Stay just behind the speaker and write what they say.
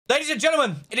Ladies and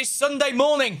gentlemen, it is Sunday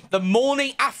morning, the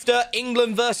morning after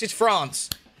England versus France.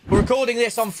 We're recording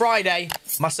this on Friday.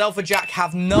 Myself and Jack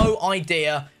have no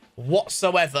idea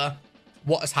whatsoever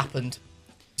what has happened.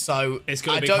 So it's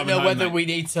I don't know whether we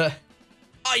need to...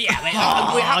 Oh, yeah. We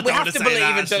have to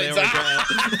believe until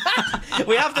it's...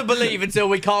 we have to believe until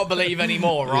we can't believe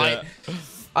anymore, right? Yeah.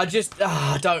 I just...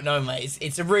 I don't know, mate.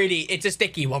 It's a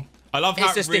sticky one. I love how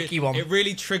it's a sticky one. It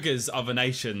really triggers other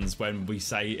nations when we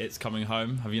say it's coming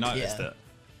home. Have you noticed it?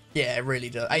 Yeah, it really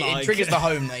does. It triggers the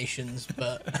home nations,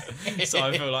 but... So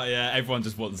I feel like, yeah, everyone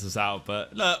just wants us out.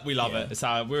 But look, we love it. It's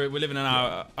we're living in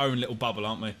our own little bubble,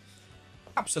 aren't we?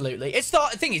 Absolutely. The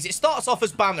thing is, it starts off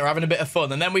as banter, having a bit of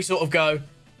fun, and then we sort of go...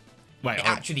 Wait, it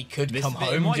actually could come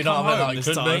home. Do you know what I mean? Like,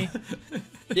 could be.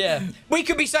 Yeah. We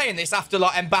could be saying this after,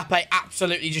 like, Mbappe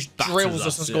absolutely just drills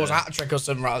us and scores a hat-trick or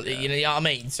something, right? You know what I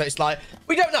mean? So it's like,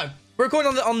 we don't know. We're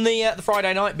recording on the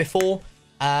Friday night before.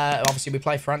 Obviously, we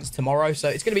play France tomorrow, so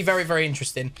it's going to be very, very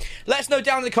interesting. Let us know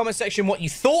down in the comment section what you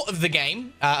thought of the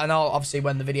game. And I'll, obviously,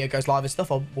 when the video goes live and stuff,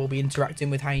 we'll be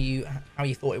interacting with how you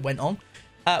thought it went on.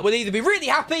 We'll either be really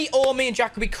happy or me and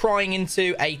Jack will be crying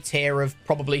into a tear of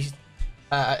probably...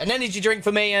 an energy drink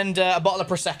for me and a bottle of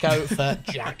Prosecco for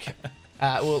Jack.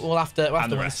 We'll have to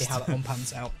wait and see how that one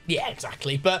pans out. Yeah,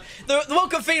 exactly. But the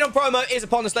World Cup Phenom promo is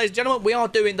upon us, ladies and gentlemen. We are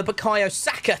doing the Bukayo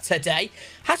Saka today.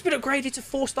 Has been upgraded to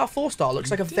 4-star, 4-star.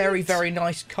 Looks like a very, very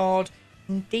nice card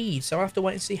indeed. So I have to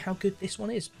wait and see how good this one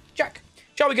is. Jack,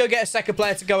 shall we go get a second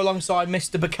player to go alongside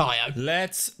Mr. Bukayo?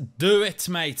 Let's do it,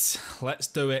 mate. Let's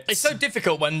do it. It's so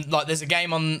difficult when like there's a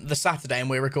game on the Saturday and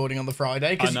we're recording on the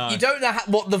Friday because know. you don't know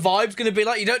what the vibe's going to be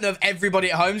like. You don't know if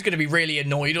everybody at home is going to be really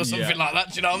annoyed or something like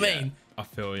that. Do you know what I mean? I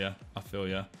feel you. I feel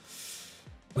you.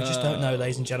 We just don't know,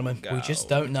 ladies and gentlemen. We just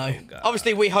don't know.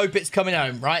 Obviously, we hope it's coming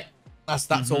home, right?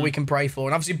 That's all we can pray for.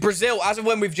 And obviously, Brazil, as of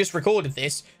when we've just recorded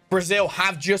this, Brazil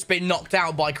have just been knocked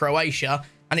out by Croatia,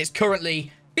 and it's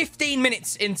currently 15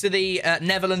 minutes into the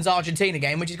Netherlands-Argentina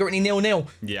game, which is currently 0-0.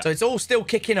 Yeah. So it's all still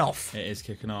kicking off. It is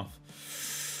kicking off.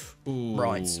 Ooh.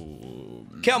 Right.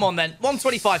 Come on, then.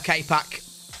 125k pack.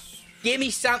 Give me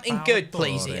something good,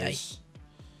 please, EA.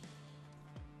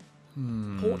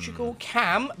 Portugal,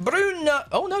 Cam, Bruno.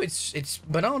 Oh, no, it's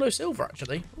Bernardo Silva,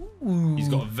 actually. Ooh. He's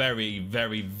got a very,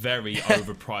 very, very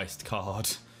overpriced card.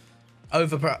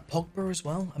 Pogba as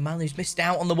well. A man who's missed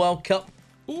out on the World Cup.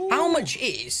 Ooh. How much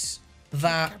is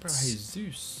that?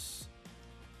 Jesus.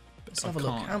 Let's have a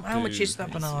look. How much is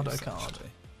that Bernardo card?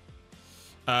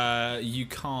 You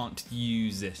can't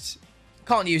use it.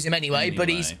 Can't use him anyway. But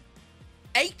he's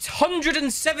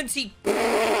 870.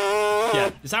 Yeah,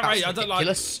 is that right? Ridiculous. I don't like.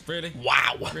 Really?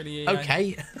 Wow. Really?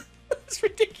 Okay. That's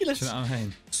ridiculous. Do you know what I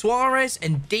mean? Suarez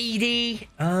and Didi.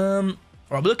 I'm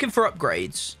looking for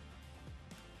upgrades.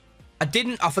 I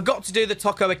forgot to do the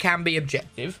Toko Akambi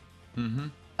objective.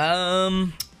 Benucci's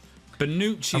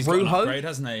got an upgrade,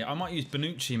 hasn't he? I might use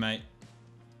Benucci, mate.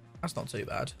 That's not too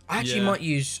bad. I actually might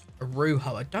use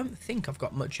Arujo. I don't think I've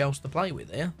got much else to play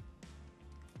with here.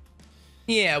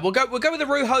 Yeah, we'll go with the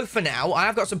Arujo for now. I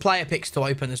have got some player picks to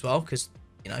open as well because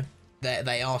you know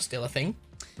they are still a thing.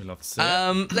 We love to see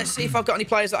it. Let's see if I've got any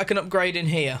players that I can upgrade in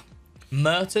here.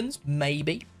 Mertens,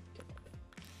 maybe.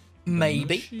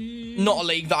 Maybe. Not a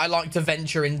league that I like to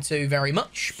venture into very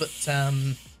much, but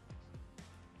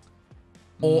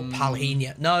or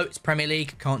Palhinha. No, it's Premier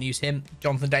League. Can't use him.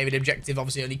 Jonathan David objective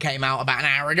obviously only came out about an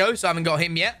hour ago, so I haven't got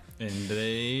him yet.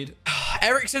 Indeed.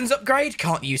 Ericsson's upgrade.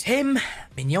 Can't use him.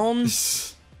 Mignon.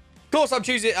 Of course, I'm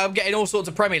getting all sorts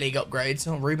of Premier League upgrades.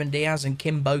 Oh, Ruben Diaz and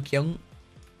Kim Bo-kyung.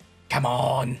 Come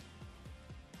on.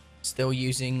 Still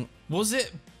using... Was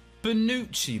it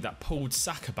Benucci that pulled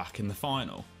Saka back in the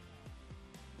final?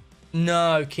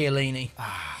 No, Chiellini.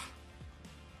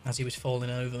 As he was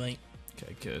falling over, mate.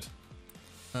 Okay, good.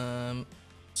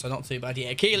 So not too bad.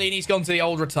 Yeah, Chiellini's gone to the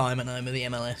old retirement home of the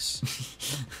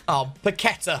MLS. Oh,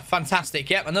 Paqueta. Fantastic.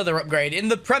 Yep, another upgrade in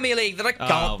the Premier League that I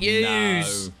can't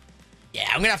use. No. Yeah,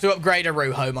 I'm going to have to upgrade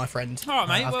Arujo, my friend. All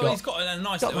right, mate. He's got a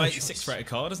nice little 86 rated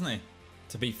card, hasn't he?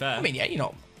 To be fair. I mean, yeah, you're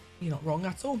not wrong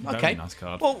at all. Very okay. Nice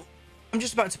card. Well, I'm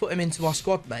just about to put him into our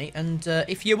squad, mate. And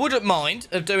if you wouldn't mind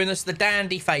of doing us the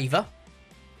dandy favour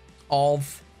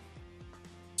of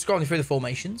scrolling through the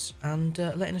formations and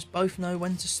letting us both know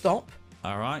when to stop.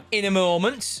 All right. In a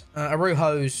moment.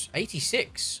 Arujo's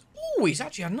 86. Oh, he's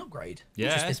actually had an upgrade.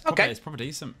 Yeah, it's probably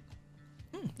decent.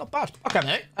 Not bad. Okay,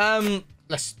 mate.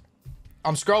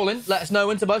 I'm scrolling. Let us know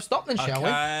when to both stop then, shall we?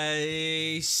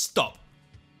 Okay, stop.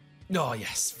 Oh,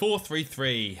 yes.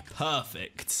 4-3-3.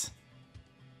 Perfect.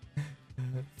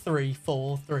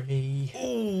 3-4-3.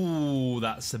 Oh,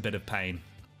 that's a bit of pain.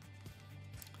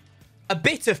 a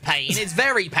bit of pain. It's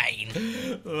very pain.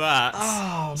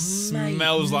 That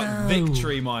smells like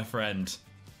victory, my friend.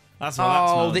 That's what that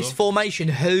smells this of. formation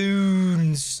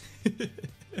hoons.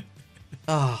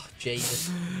 Oh, Jesus.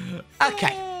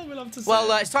 Okay.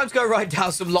 Well, it's time to go write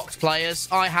down some locked players.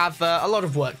 I have a lot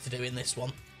of work to do in this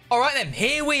one. All right, then.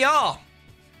 Here we are.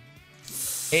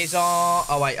 Here's our...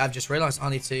 Oh, wait. I've just realised I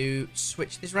need to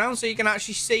switch this round so you can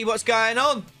actually see what's going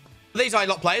on. These are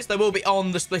locked players. They will be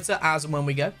on the splitter as and when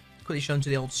we go. Quickly shown to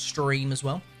the old stream as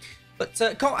well. But,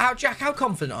 Jack, how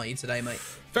confident are you today, mate?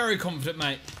 Very confident,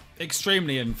 mate.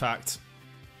 Extremely, in fact.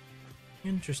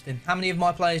 Interesting. How many of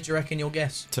my players do you reckon you'll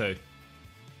guess? 2.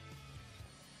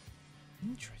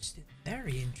 Interesting.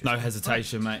 Very interesting. No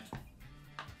hesitation, mate.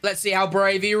 Let's see how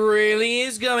brave he really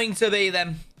is going to be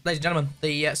then. Ladies and gentlemen,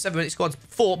 the 7-minute squad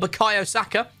for Bukayo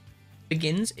Saka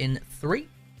begins in 3,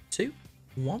 2,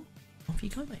 1. Off you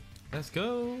go, mate. Let's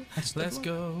go. Let's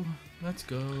go. Let's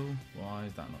go. Why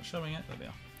is that not showing it? There we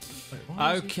are.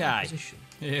 Wait, okay.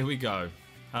 Here we go.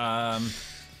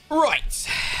 Right.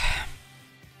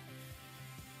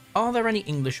 Are there any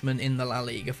Englishmen in the La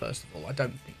Liga, first of all? I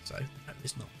don't think so. No,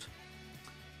 there's not.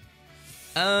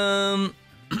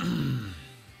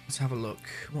 Let's have a look.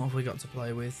 What have we got to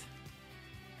play with?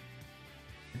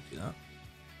 Do that.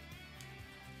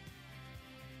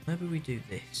 Maybe we do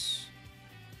this.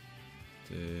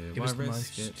 Do I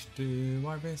risk it? Do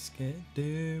I risk it?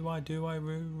 Do I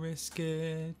risk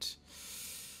it?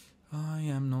 I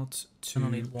am not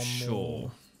too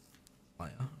sure.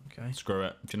 Player. Okay. Screw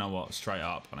it. Do you know what? Straight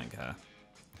up, I don't care.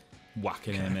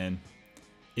 Whacking him in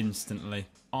instantly.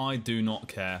 I do not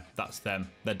care. That's them.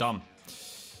 They're done.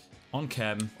 On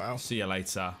chem. Wow. See you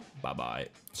later. Bye bye.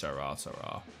 Sarah.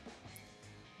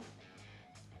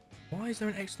 Why is there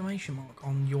an exclamation mark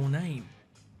on your name?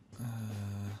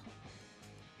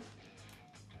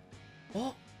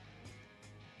 What?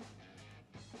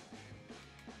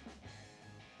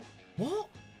 What?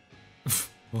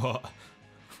 What?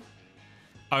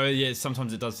 Oh yeah,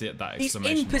 sometimes it does that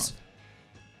exclamation mark.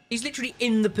 He's literally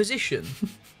in the position.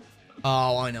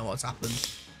 Oh, I know what's happened.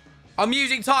 I'm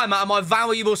using time out of my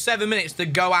valuable 7 minutes to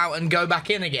go out and go back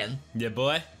in again. Yeah,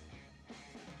 boy.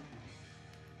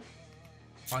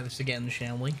 Try this again,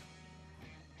 shall we?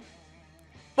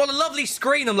 What a lovely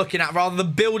screen I'm looking at rather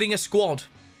than building a squad.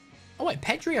 Oh, wait,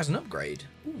 Pedri has an upgrade.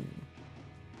 Ooh.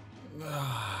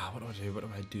 What do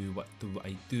I do? What do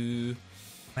I do?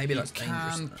 Maybe that's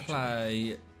dangerous. Can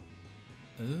play...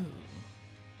 Ooh.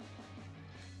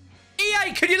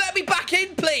 EA, can you let me back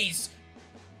in, please?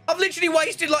 I've literally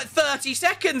wasted like 30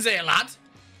 seconds here, lad.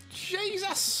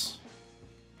 Jesus.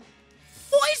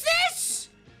 What is this?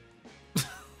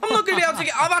 I'm not going to be able to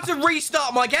get... I've had to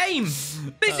restart my game.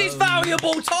 This is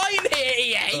valuable time here,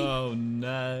 EA. Oh,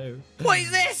 no. What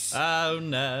is this? Oh,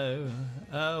 no.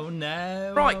 Oh,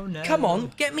 no. Right, oh, no. Come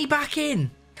on. Get me back in.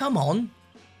 Come on.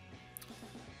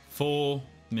 4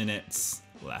 minutes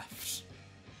left.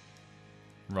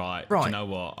 Right. Do you know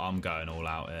what? I'm going all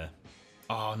out here.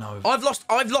 Oh, no. I've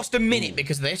lost a minute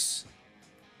because of this.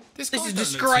 This is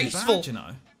disgraceful. Bad, you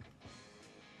know.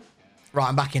 Right,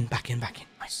 I'm back in.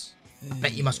 Nice. I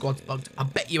bet you my squad's bugged. I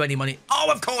bet you any money.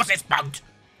 Oh, of course it's bugged.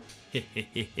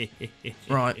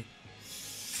 Right.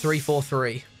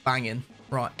 3-4-3. Banging.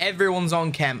 Right. Everyone's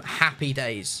on chem. Happy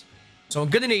days. So I'm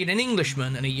going to need an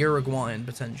Englishman and a Uruguayan,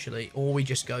 potentially. Or we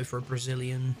just go for a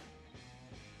Brazilian.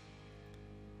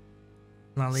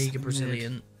 La Liga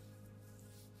Brazilian.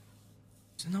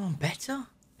 Is there no one better?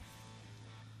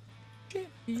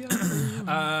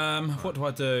 What do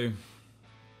I do?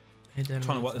 Trying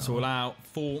to work this all out.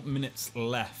 4 minutes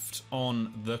left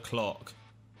on the clock.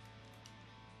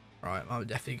 Right, I'm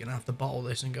definitely going to have to bottle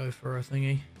this and go for a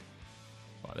thingy.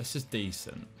 Right, this is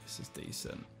decent.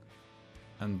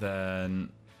 And then...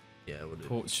 Yeah, we'll do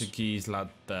Portuguese lad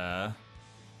there.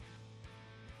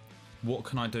 What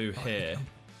can I do here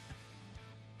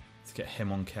to get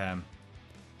him on cam?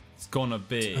 It's gonna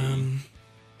be...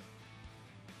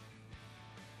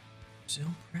 Brazil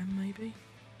Prem, maybe?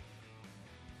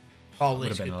 Oh, would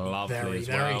this have been could be lovely very, as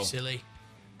very well. silly.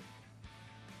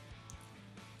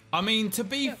 I mean, to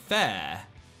be fair,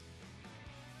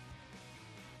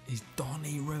 is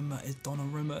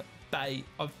Donnarumma bait?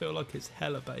 I feel like it's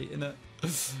hella bait, innit?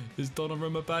 Is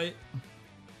Donnarumma bait?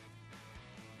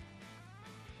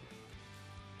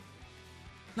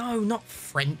 No, not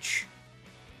French.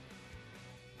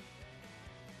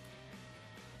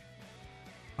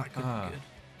 That could be good.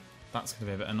 That's going to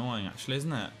be a bit annoying, actually,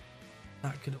 isn't it?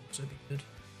 That could also be good.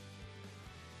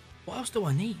 What else do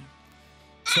I need?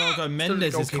 Thiago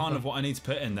Mendes is kind of what I need to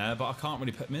put in there, but I can't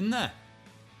really put him in there.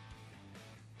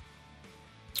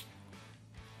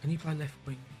 Can you play left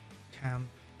wing? Cam.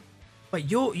 Wait,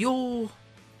 you're...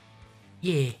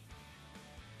 Yeah.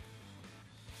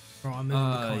 Right, I'm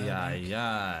moving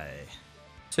Aye.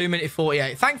 2 minute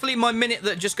 48. Thankfully, my minute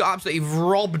that just got absolutely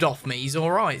robbed off me is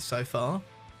all right so far.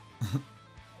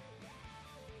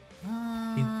 Do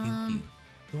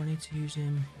I need to use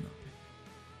him? No.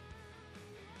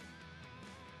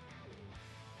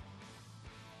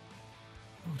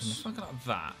 If I got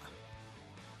that.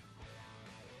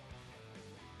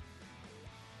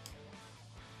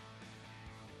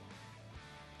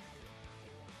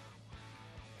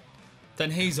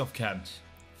 Then he's off KIRBZ.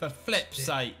 For flip's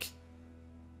sake.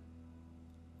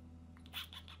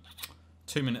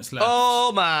 2 minutes left.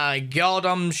 Oh my god,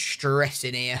 I'm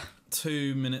stressing here.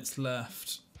 2 minutes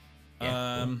left.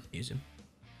 Yeah, use him.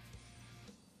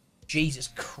 Jesus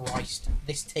Christ,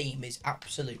 this team is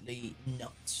absolutely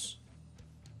nuts.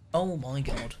 Oh my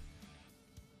god.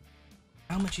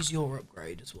 How much is your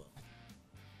upgrade as well?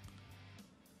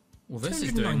 Well, this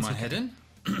is doing my head in.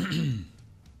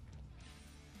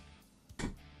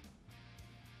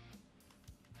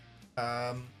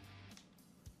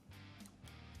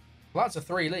 Well, that's a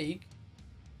 3 league.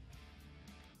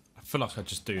 I feel like I'd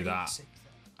just do that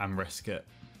and risk it.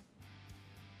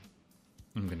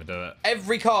 I'm going to do it.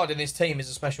 Every card in this team is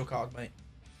a special card, mate.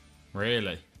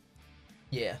 Really?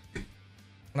 Yeah.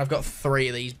 And I've got 3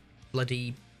 of these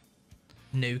bloody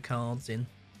new cards in.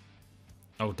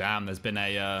 Oh damn! There's been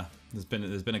a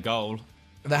goal.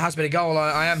 There has been a goal.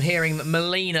 I am hearing that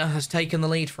Molina has taken the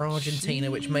lead for Argentina,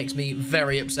 which makes me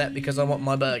very upset because I want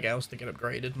my Berghaus to get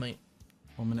upgraded, mate.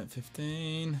 1 minute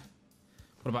 15.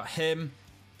 What about him?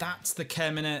 That's the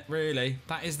chem in it, really.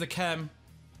 That is the chem.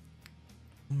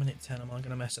 1 minute 10. Am I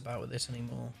going to mess about with this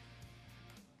anymore?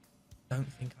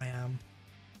 Don't think I am.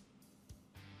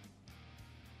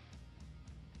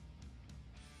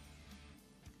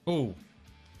 Ooh.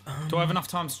 Do I have enough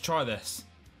time to try this?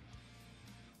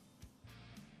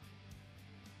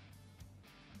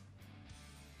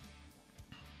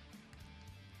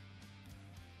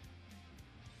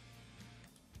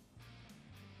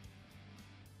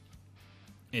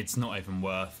 It's not even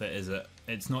worth it, is it?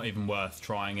 It's not even worth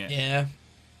trying it. Yeah.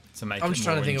 To make I'm it just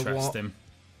more trying to think interesting. of what.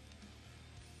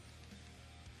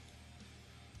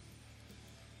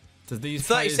 Does these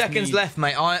 30 seconds need... left,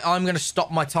 mate. I'm going to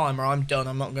stop my timer. I'm done.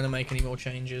 I'm not going to make any more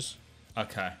changes.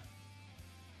 Okay.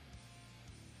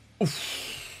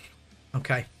 Oof.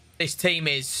 Okay. This team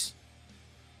is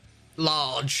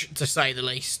large, to say the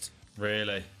least.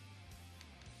 Really?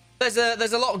 There's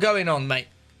a lot going on, mate.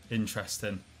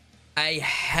 Interesting. A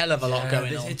hell of a lot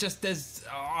going on. It just there's.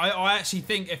 I actually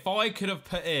think if I could have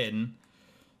put in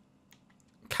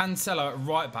Cancelo at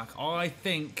right back, I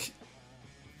think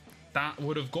that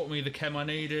would have got me the chem I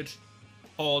needed.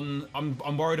 I'm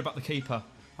worried about the keeper.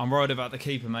 I'm worried about the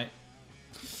keeper, mate.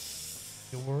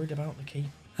 You're worried about the keeper?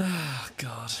 Oh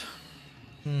God.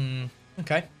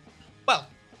 Okay. Well,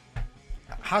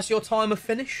 has your timer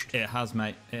finished? It has,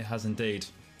 mate. It has indeed.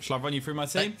 Shall I run you through my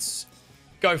team? Let's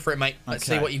go for it, mate. Let's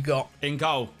see what you've got. In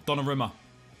goal, Donnarumma.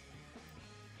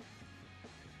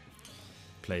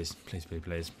 Please, please, please,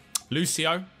 please.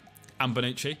 Lucio and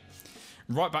Bonucci.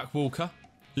 Right back, Walker.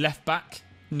 Left back,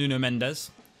 Nuno Mendes.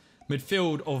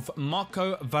 Midfield of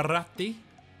Marco Verratti,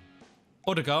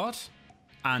 Odegaard,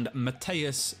 and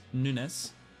Mateus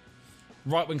Nunes.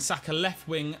 Right wing, Saka. Left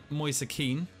wing, Moise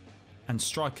Kean. And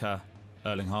striker,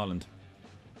 Erling Haaland.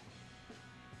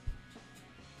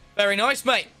 Very nice,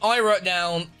 mate. I wrote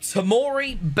down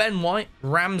Tomori, Ben White,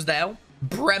 Ramsdale,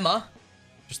 Bremer.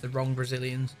 Just the wrong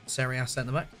Brazilian Serie A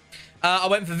centre-back. I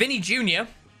went for Vinny Jr.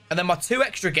 And then my 2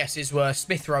 extra guesses were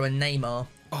Smith Rowe and Neymar.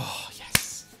 Oh,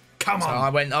 yes. Come on.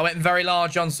 So I went very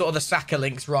large on sort of the Saka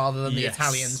links rather than the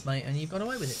Italians, mate. And you've got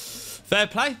away with it. Fair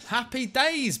play. Happy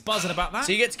days. Buzzing about that.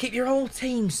 So you get to keep your whole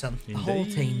team, son. Indeed. The whole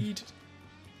team.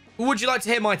 Would you like to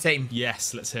hear my team?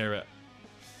 Yes, let's hear it.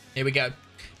 Here we go.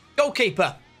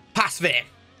 Goalkeeper, Pasveer.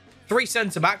 3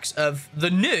 centre-backs of the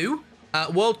new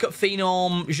World Cup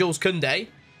phenom Jules Koundé,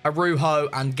 Arujo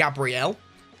and Gabriel.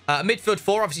 Midfield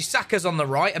 4, obviously Saka's on the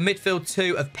right. A midfield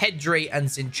 2 of Pedri and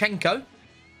Zinchenko.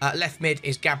 Left mid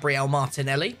is Gabriel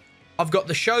Martinelli. I've got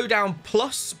the Showdown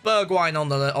Plus Bergwijn on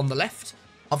the left.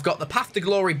 I've got the Path to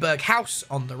Glory Berghaus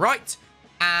on the right.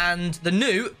 And the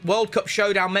new World Cup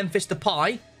Showdown Memphis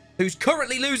Depay, who's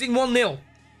currently losing 1-0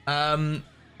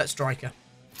 at striker.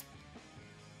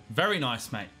 Very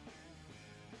nice, mate.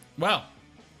 Well,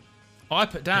 I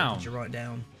put down... What did you write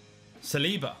down?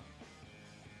 Saliba.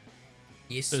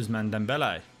 Yes. Ousmane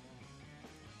Dembele.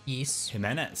 Yes.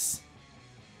 Jimenez.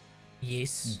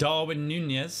 Yes. Darwin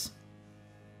Nunez.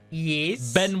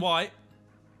 Yes. Ben White.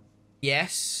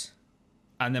 Yes.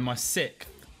 And then my 6th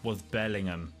was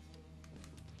Bellingham.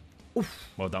 Oof.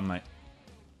 Well done, mate.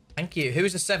 Thank you. Who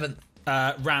was the 7th?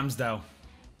 Ramsdale.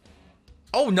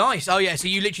 Oh, nice. Oh, yeah. So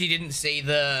you literally didn't see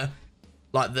the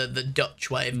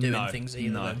Dutch way of doing things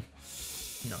either. No. Then.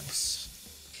 Nice.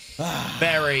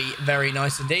 Very, very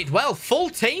nice indeed. Well, full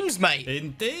teams, mate.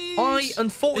 Indeed. I,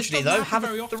 unfortunately, though, have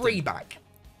a often. 3 back.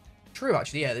 True,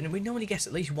 actually, yeah. We normally guess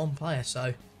at least 1 player,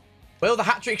 so... Will the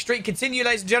hat-trick streak continue,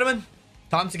 ladies and gentlemen?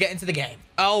 Time to get into the game.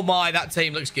 Oh, my, that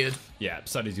team looks good. Yeah,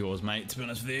 so does yours, mate, to be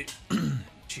honest with you.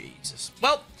 Jesus.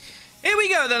 Well, here we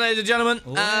go then, ladies and gentlemen.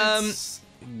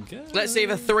 Let's see if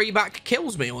a 3 back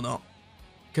kills me or not.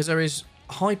 Because there is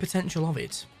high potential of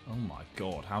it. Oh, my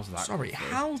God. How's that? Sorry,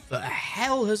 how the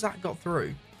hell has that got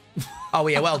through? Oh,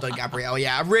 yeah, well done, Gabriel.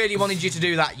 Yeah, I really wanted you to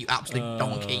do that, you absolute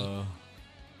donkey.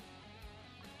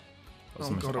 That's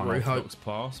the most unorthodox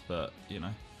pass, but, you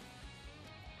know.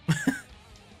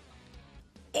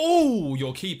 Oh,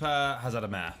 your keeper has had a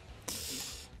mare.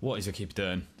 What is your keeper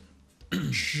doing?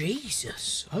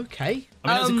 Jesus. Okay. I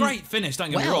mean, it was a great finish,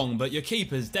 don't get me wrong, but your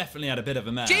keeper's definitely had a bit of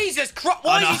a mare. Jesus Christ,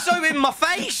 why is he so in my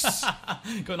face?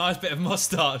 Got a nice bit of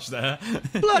moustache there.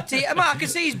 Bloody, I can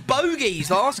see his bogeys,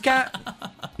 last cat.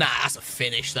 Nah, that's a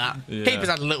finish, that. Yeah. Keeper's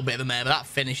had a little bit of a mare, but that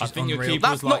finish is I think unreal. your keeper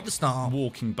That's was not like the start.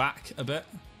 walking back a bit.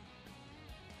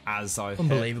 As I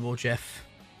Unbelievable, Jeff.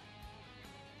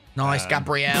 Nice,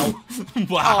 Gabriel.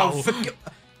 Wow. Oh,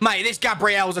 mate, this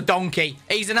Gabriel's a donkey.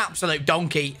 He's an absolute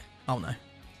donkey. Oh, no.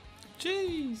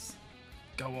 Jeez.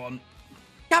 Go on.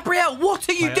 Gabriel, what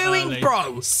are you doing,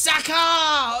 bro?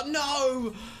 Saka!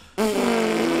 No!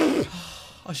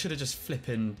 I should have just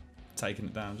flipping taken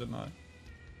it down, shouldn't I?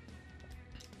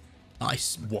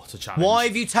 Nice. What a challenge. Why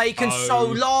have you taken so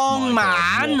long,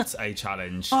 man? God, what a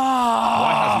challenge.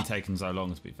 Why has he taken so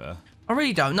long, to be fair? I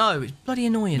really don't know. It's bloody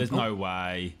annoying. There's no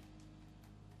way.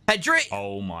 Pedri.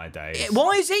 Oh, my days.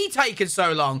 Why is he taking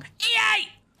so long? EA!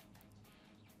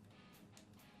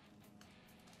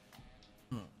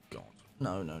 Oh, God.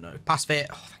 No, no, no. Pass fit.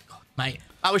 Oh, thank God. Mate,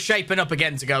 I was shaping up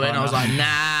again to go in. I was like,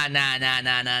 nah.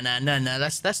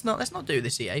 Let's not do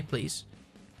this, EA, please.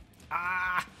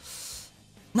 Ah.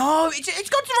 No, it's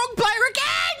gone to the wrong player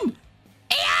again!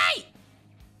 EA!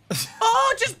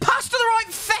 Oh, just pass to the right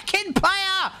feckin'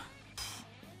 player!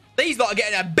 These lot are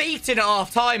getting a beating at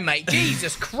half time, mate.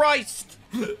 Jesus Christ.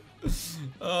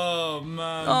 Oh,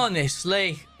 man.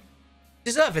 Honestly.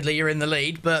 Deservedly, you're in the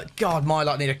lead, but God, my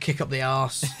lot need a kick up the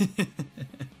arse.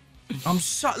 I'm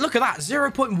so... Look at that.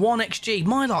 0.1 XG.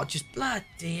 My lot just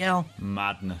bloody hell.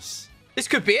 Madness. This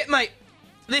could be it, mate.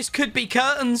 This could be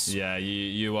curtains. Yeah,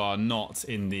 you are not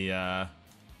in the... I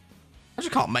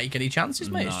just can't make any chances,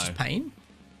 mate. It's just pain.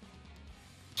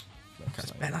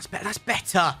 That's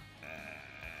better.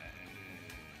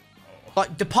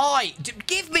 Like, Depay,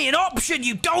 give me an option,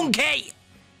 you donkey!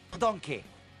 Donkey.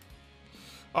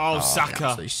 Oh, Saka.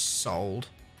 Absolutely sold.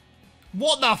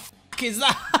 What the f*** is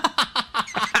that?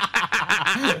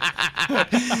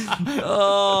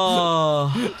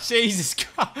 Oh. Jesus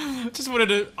Christ. Just wanted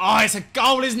to... Oh, it's a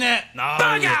goal, isn't it? No.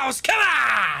 Bughouse, come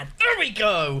on! There we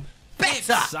go!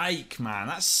 Better! Sake, man.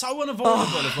 That's so unavoidable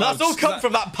as well. That's all come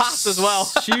from that pass as well.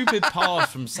 Stupid pass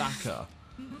from Saka.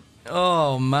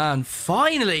 Oh, man.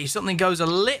 Finally, something goes a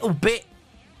little bit...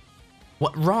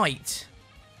 What? Right.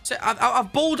 So,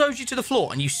 I've bulldozed you to the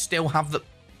floor, and you still have the...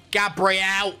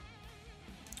 Gabriel!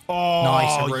 Oh,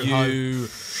 nice, Arujo. You...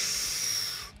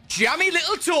 Jammy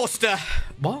little toaster.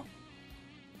 What?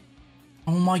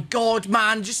 Oh, my God,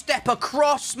 man. Just step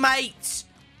across, mate.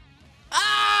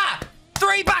 Ah!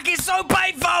 3 back is so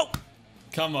painful.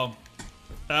 Come on.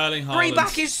 Erling Haaland. 3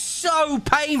 back is so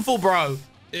painful, bro.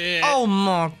 Yeah. Oh,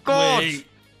 my God.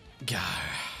 Go.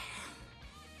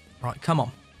 Right, come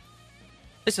on.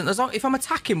 Listen, if I'm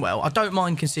attacking well, I don't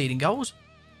mind conceding goals.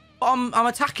 But I'm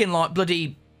attacking like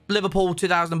bloody Liverpool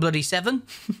 2007.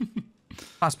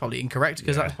 That's probably incorrect,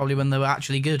 because that's probably when they were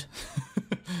actually good.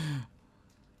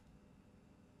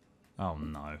 Oh,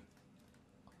 no.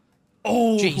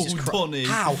 Oh, Jesus Christ.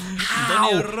 How?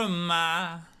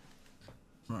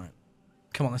 Right.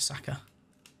 Come on, the Saka.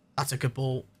 That's a good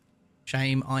ball.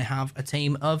 Shame I have a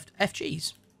team of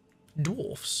FGs.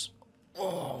 Dwarfs.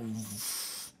 Oh.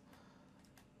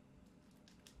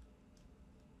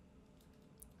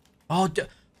 Oh,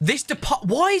 this Depay.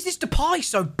 Why is this Depay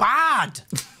so bad?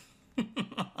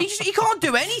 he can't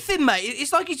do anything, mate.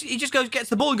 It's like he just gets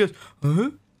the ball and goes,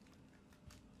 huh?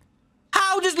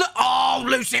 How does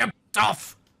Lucio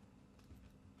off?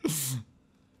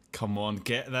 Come on,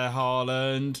 get there,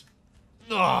 Haaland.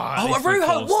 Oh,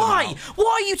 Arujo, why?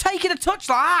 Why are you taking a touch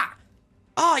like that?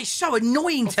 Oh, he's so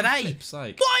annoying today. Why are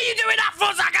you doing that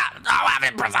for, Saka? Oh,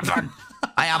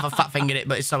 I have a fat finger in it,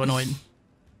 but it's so annoying.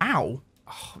 Ow.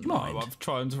 Oh, no, I'm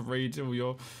trying to read all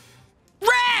your...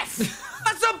 Ref!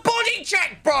 That's a body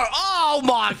check, bro. Oh,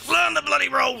 my. Learn the bloody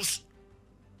rules.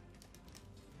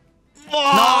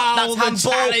 Oh, no, that's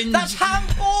handball. That's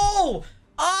handball.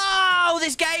 Oh,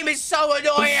 this game is so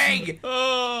annoying.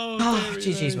 Oh,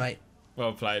 GG's, mate.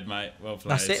 Well played, mate. Well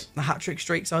played. That's it. The hat-trick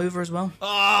streak's over as well.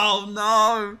 Oh,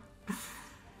 no.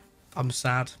 I'm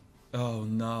sad. Oh,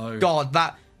 no. God,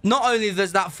 that... Not only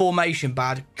was that formation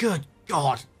bad, good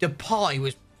God, the pie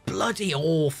was bloody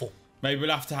awful. Maybe we'll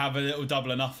have to have a little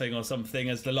double or nothing or something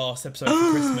as the last episode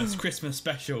for Christmas. Christmas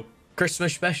special.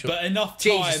 Christmas special. But enough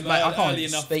time, Jesus, mate, I can't early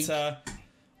enough speak. to...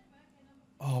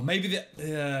 Oh, maybe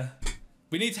the...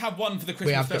 We need to have one for the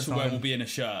Christmas special where we'll be in a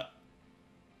shirt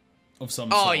of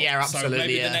some sort. Oh, yeah, absolutely, So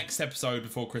maybe the next episode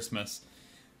before Christmas,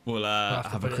 we'll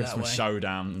have a Christmas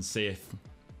showdown and see if...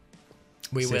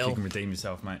 We See will. if you can redeem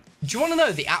yourself, mate. Do you want to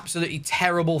know the absolutely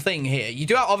terrible thing here? You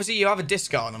do have, obviously you have a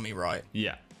discard on me, right?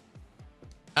 Yeah.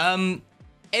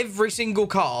 Every single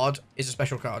card is a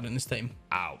special card in this team.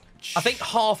 Ouch. I think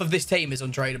half of this team is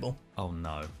untradeable. Oh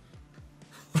no.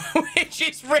 Which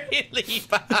is really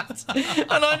bad.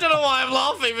 And I don't know why I'm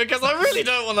laughing because I really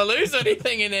don't want to lose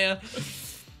anything in here.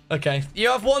 Okay, you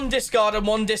have one discard and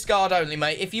one discard only,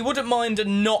 mate. If you wouldn't mind to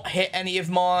not hit any of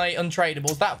my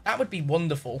untradables, that would be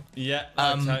wonderful. Yeah,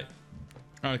 okay.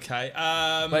 Okay.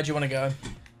 Where do you want to go?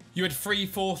 You had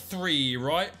 3-4-3,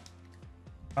 right?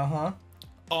 Uh-huh.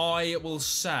 I will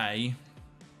say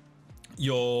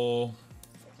your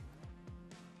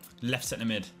left centre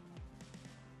mid.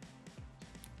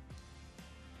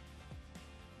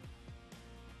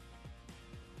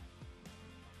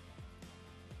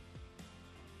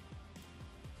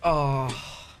 Oh.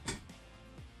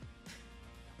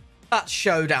 That's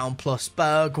Showdown plus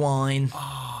Bergwijn.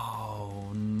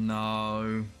 Oh,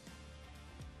 no.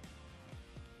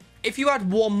 If you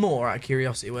had one more, out of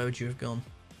curiosity, where would you have gone?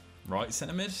 Right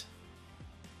centre mid?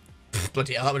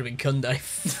 Bloody hell, that would have been Kunde.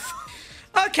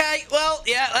 Okay, well,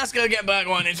 yeah, let's go get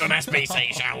Bergwijn into an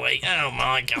SBC, shall we? Oh,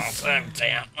 my God. Oh,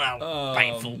 dear. Oh,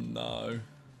 painful. No.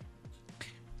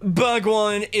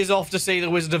 Bergwijn is off to see the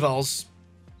Wizard of Oz.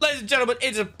 Ladies and gentlemen,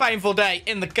 it's a painful day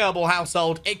in the KIRBZ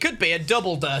household. It could be a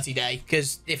double dirty day,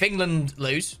 because if England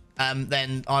lose,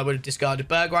 then I would have discarded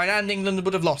Bergwijn, and England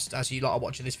would have lost, as you lot are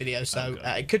watching this video. So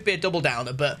it could be a double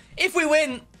downer, but if we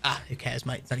win, who cares,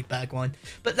 mate? It's only Bergwijn.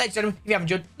 But ladies and gentlemen, if you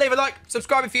haven't enjoyed, leave a like,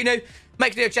 subscribe if you're new,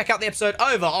 make sure to check out the episode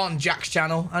over on Jack's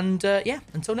channel, and yeah,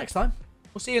 until next time,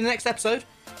 we'll see you in the next episode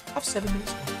of 7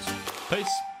 Minutes.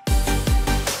 Peace.